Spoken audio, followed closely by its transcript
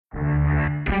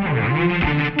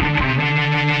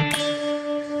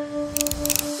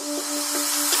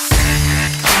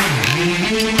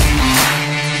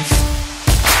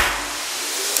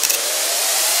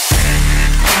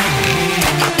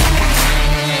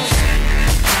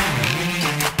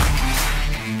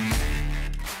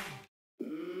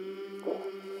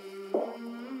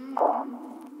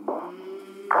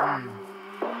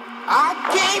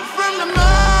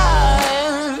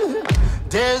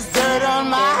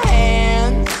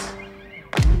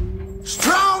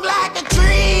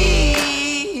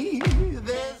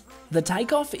The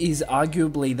takeoff is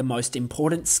arguably the most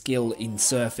important skill in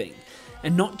surfing,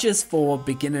 and not just for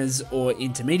beginners or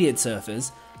intermediate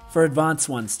surfers, for advanced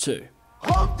ones too.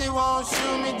 Hope they won't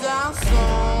shoot me down soon.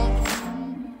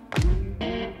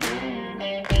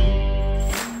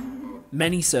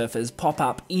 Many surfers pop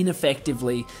up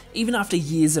ineffectively even after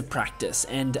years of practice,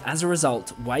 and as a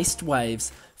result waste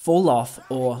waves, fall off,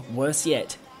 or worse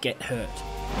yet, get hurt.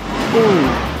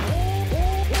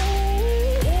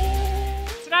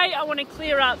 Today I want to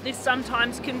clear up this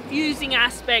sometimes confusing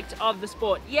aspect of the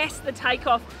sport. Yes, the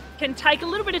takeoff can take a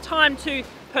little bit of time to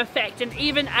perfect, and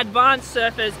even advanced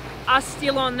surfers are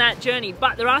still on that journey,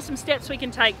 but there are some steps we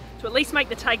can take to at least make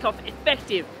the takeoff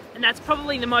effective, and that's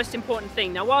probably the most important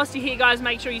thing. Now whilst you're here guys,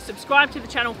 make sure you subscribe to the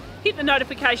channel, hit the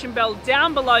notification bell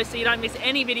down below so you don't miss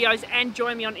any videos, and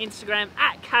join me on Instagram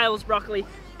at Kale's Broccoli.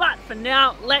 But for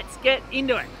now, let's get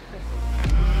into it.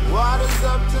 Water's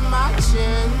up to my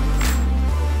chin.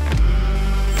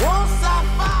 Won't stop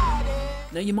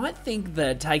fighting. Now you might think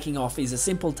that taking off is a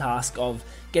simple task of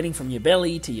getting from your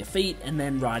belly to your feet and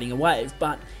then riding a wave,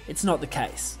 but it's not the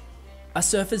case. A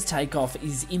surfer's takeoff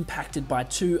is impacted by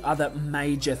two other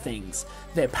major things: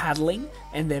 their paddling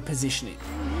and their positioning.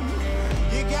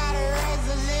 You gotta raise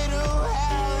a little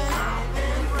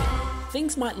hell.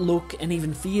 Things might look and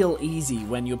even feel easy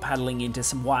when you're paddling into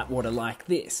some whitewater like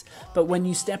this, but when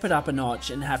you step it up a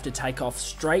notch and have to take off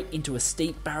straight into a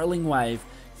steep barreling wave,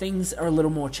 things are a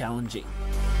little more challenging.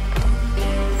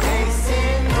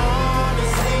 Chasing on the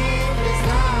sleepless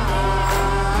night.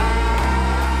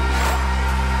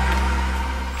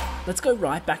 Let's go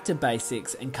right back to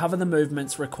basics and cover the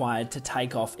movements required to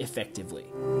take off effectively.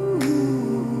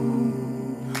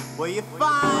 Will you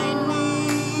find me?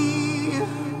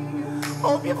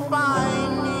 Hope you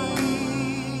find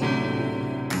me.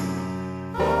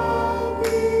 I'll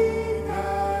be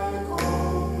back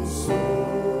home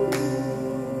soon.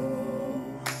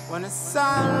 When the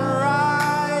sunrise,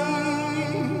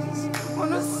 when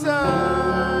the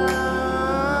sun.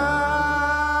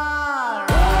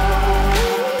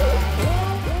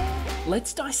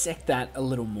 Let's dissect that a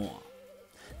little more.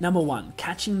 Number one,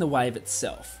 catching the wave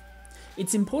itself.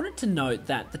 It's important to note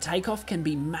that the takeoff can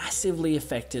be massively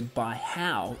affected by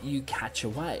how you catch a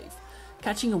wave.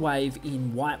 Catching a wave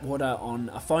in whitewater on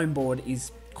a foam board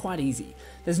is quite easy.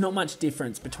 There's not much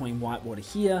difference between whitewater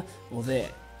here or there.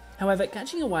 However,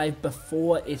 catching a wave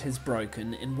before it has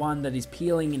broken, and one that is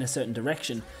peeling in a certain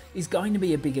direction, is going to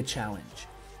be a bigger challenge.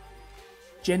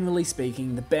 Generally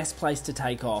speaking, the best place to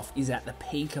take off is at the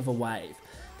peak of a wave.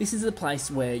 This is the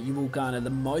place where you will garner the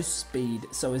most speed,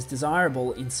 so is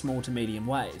desirable in small to medium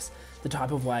waves, the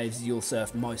type of waves you'll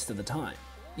surf most of the time.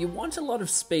 You want a lot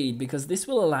of speed because this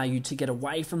will allow you to get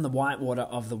away from the whitewater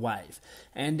of the wave,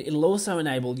 and it'll also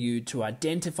enable you to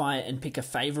identify and pick a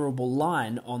favourable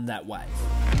line on that wave.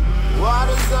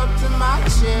 Water's up to my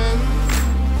chin.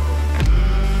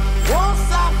 Won't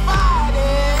stop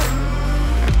fighting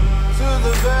to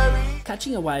the very.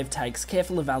 Catching a wave takes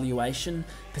careful evaluation,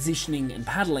 positioning and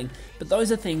paddling, but those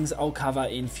are things I'll cover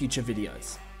in future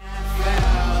videos.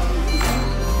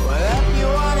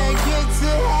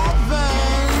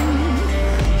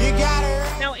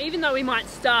 Now even though we might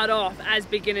start off as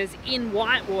beginners in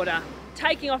whitewater,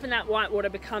 taking off in that whitewater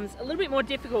becomes a little bit more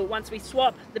difficult once we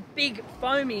swap the big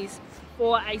foamies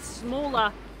for a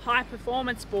smaller high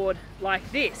performance board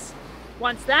like this.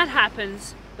 Once that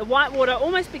happens, the whitewater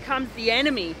almost becomes the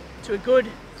enemy to a good,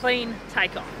 clean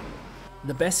takeoff.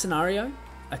 The best scenario?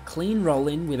 A clean roll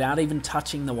in without even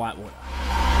touching the whitewater.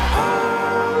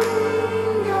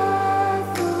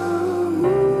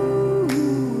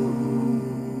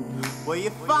 Will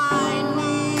you find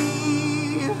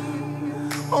me?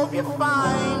 Hope you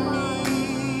find me.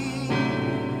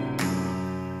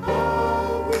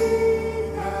 I'll be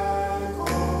back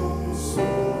home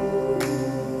soon.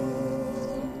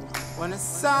 When the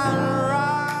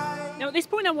sunrise. Now at this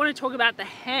point I want to talk about the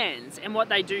hands and what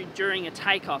they do during a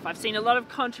takeoff. I've seen a lot of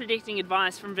contradicting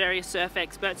advice from various surf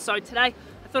experts, so today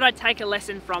I thought I'd take a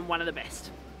lesson from one of the best.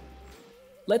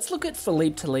 Let's look at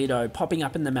Felipe Toledo popping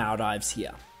up in the Maldives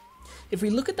here. If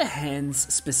we look at the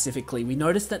hands specifically, we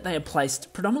notice that they are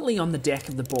placed predominantly on the deck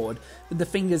of the board with the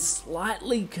fingers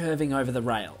slightly curving over the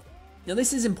rail. Now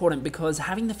this is important because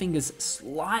having the fingers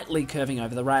slightly curving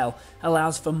over the rail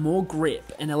allows for more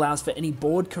grip and allows for any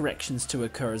board corrections to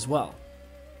occur as well.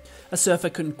 A surfer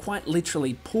can quite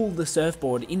literally pull the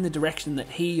surfboard in the direction that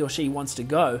he or she wants to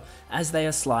go as they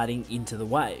are sliding into the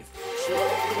wave.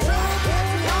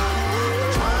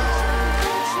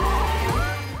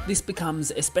 This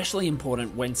becomes especially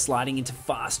important when sliding into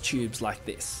fast tubes like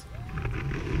this.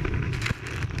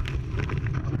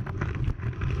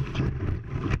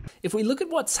 If If we look at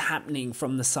what's happening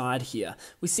from the side here,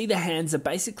 we see the hands are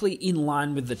basically in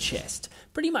line with the chest,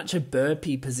 pretty much a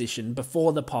burpee position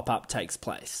before the pop-up takes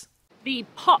place. The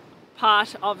pop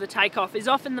part of the takeoff is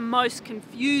often the most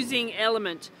confusing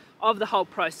element of the whole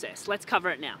process. Let's cover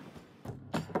it now.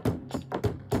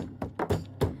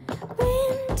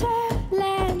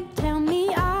 Winterland, tell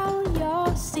me all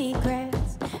your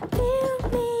secrets. Fill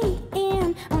me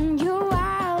in on your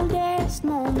wildest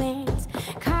moments.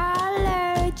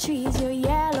 Colored trees, your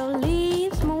yellow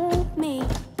leaves move me.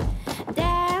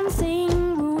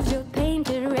 Dancing roofs, your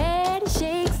painted red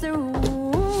shakes the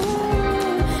room.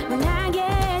 When I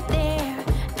get there,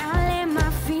 I'll let my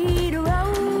feet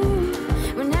roam.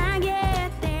 When I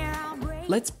get there, I'll break.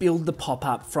 Let's build the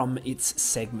pop-up from its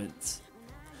segments.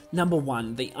 Number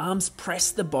 1, the arms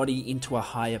press the body into a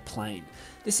higher plane.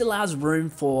 This allows room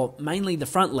for mainly the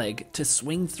front leg to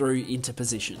swing through into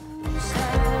position.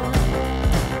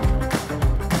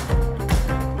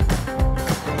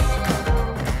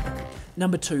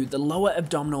 Number 2, the lower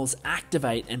abdominals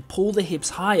activate and pull the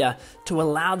hips higher to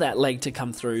allow that leg to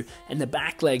come through and the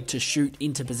back leg to shoot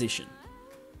into position.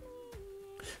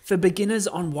 For beginners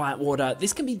on whitewater,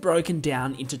 this can be broken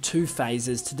down into 2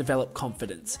 phases to develop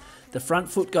confidence. The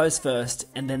front foot goes first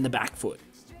and then the back foot.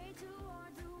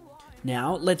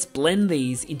 Now let's blend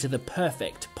these into the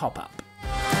perfect pop-up.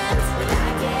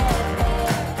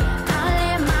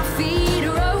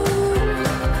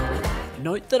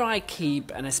 Note that I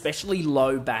keep an especially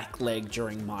low back leg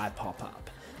during my pop-up.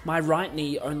 My right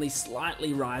knee only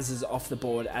slightly rises off the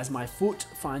board as my foot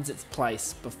finds its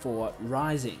place before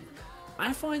rising.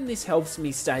 I find this helps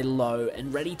me stay low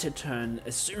and ready to turn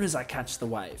as soon as I catch the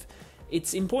wave.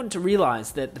 It's important to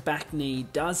realise that the back knee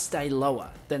does stay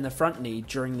lower than the front knee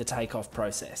during the takeoff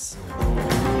process.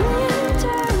 Winterland,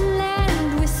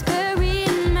 whisper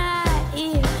in my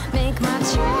ear, make my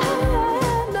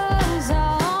troubles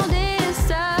all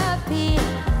disappear.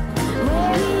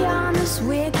 Way on this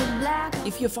wicked black.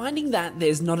 If you're finding that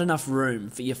there's not enough room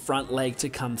for your front leg to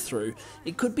come through,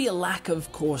 it could be a lack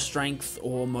of core strength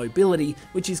or mobility,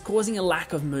 which is causing a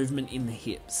lack of movement in the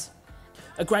hips.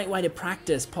 A great way to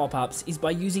practice pop-ups is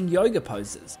by using yoga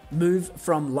poses. Move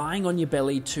from lying on your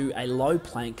belly to a low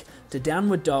plank to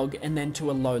downward dog and then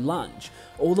to a low lunge,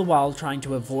 all the while trying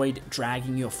to avoid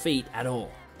dragging your feet at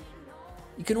all.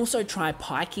 You can also try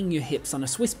piking your hips on a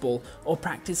Swiss ball or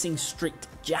practicing strict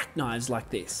jackknives like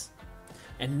this.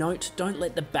 And note, don't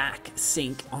let the back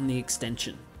sink on the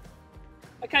extension.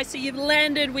 Okay, so you've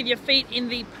landed with your feet in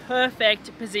the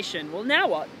perfect position. Well, now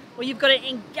what? Well, you've got to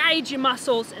engage your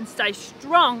muscles and stay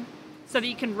strong so that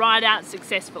you can ride out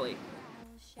successfully.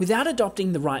 Without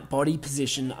adopting the right body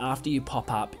position after you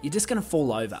pop up, you're just going to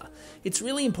fall over. It's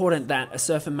really important that a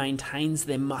surfer maintains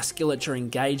their musculature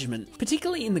engagement,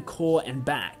 particularly in the core and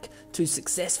back, to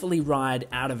successfully ride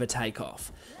out of a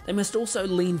takeoff. They must also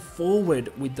lean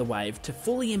forward with the wave to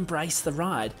fully embrace the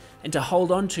ride and to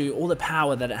hold on to all the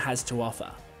power that it has to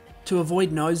offer. To avoid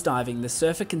nosediving, the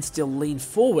surfer can still lean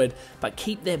forward but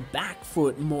keep their back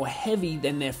foot more heavy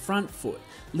than their front foot,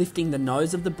 lifting the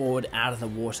nose of the board out of the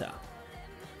water.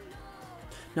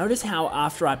 Notice how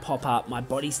after I pop up, my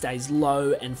body stays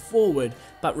low and forward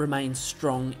but remains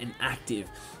strong and active.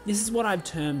 This is what I've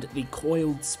termed the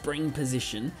coiled spring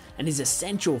position and is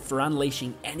essential for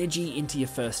unleashing energy into your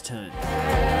first turn.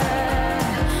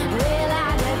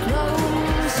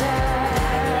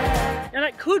 Now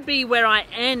that could be where I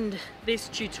end this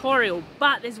tutorial,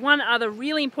 but there's one other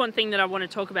really important thing that I want to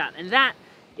talk about, and that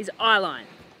is eyeline.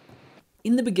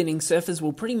 In the beginning, surfers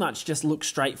will pretty much just look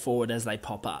straight forward as they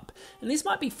pop up, and this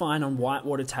might be fine on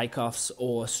whitewater takeoffs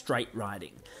or straight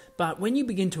riding. But when you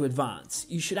begin to advance,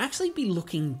 you should actually be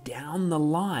looking down the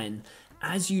line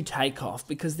as you take off,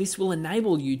 because this will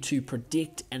enable you to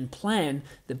predict and plan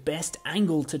the best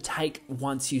angle to take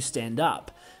once you stand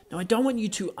up. Now, I don't want you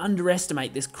to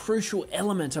underestimate this crucial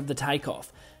element of the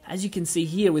takeoff. As you can see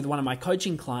here with one of my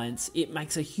coaching clients, it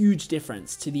makes a huge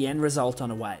difference to the end result on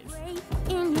a wave.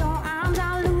 In your arms,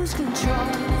 I lose control.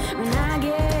 When I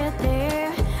get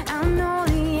there, I'll know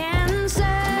the answer.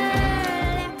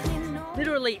 Let me know.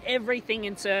 Literally everything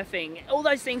in surfing, all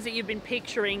those things that you've been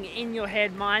picturing in your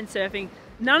head, mind surfing,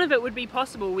 none of it would be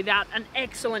possible without an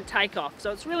excellent takeoff.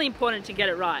 So it's really important to get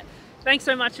it right. Thanks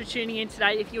so much for tuning in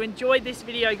today. If you enjoyed this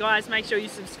video, guys, make sure you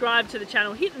subscribe to the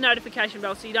channel, hit the notification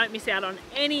bell so you don't miss out on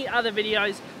any other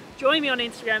videos. Join me on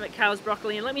Instagram at Kale's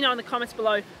Broccoli and let me know in the comments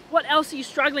below what else are you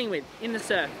struggling with in the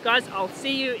surf. Guys, I'll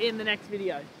see you in the next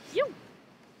video. Yoo!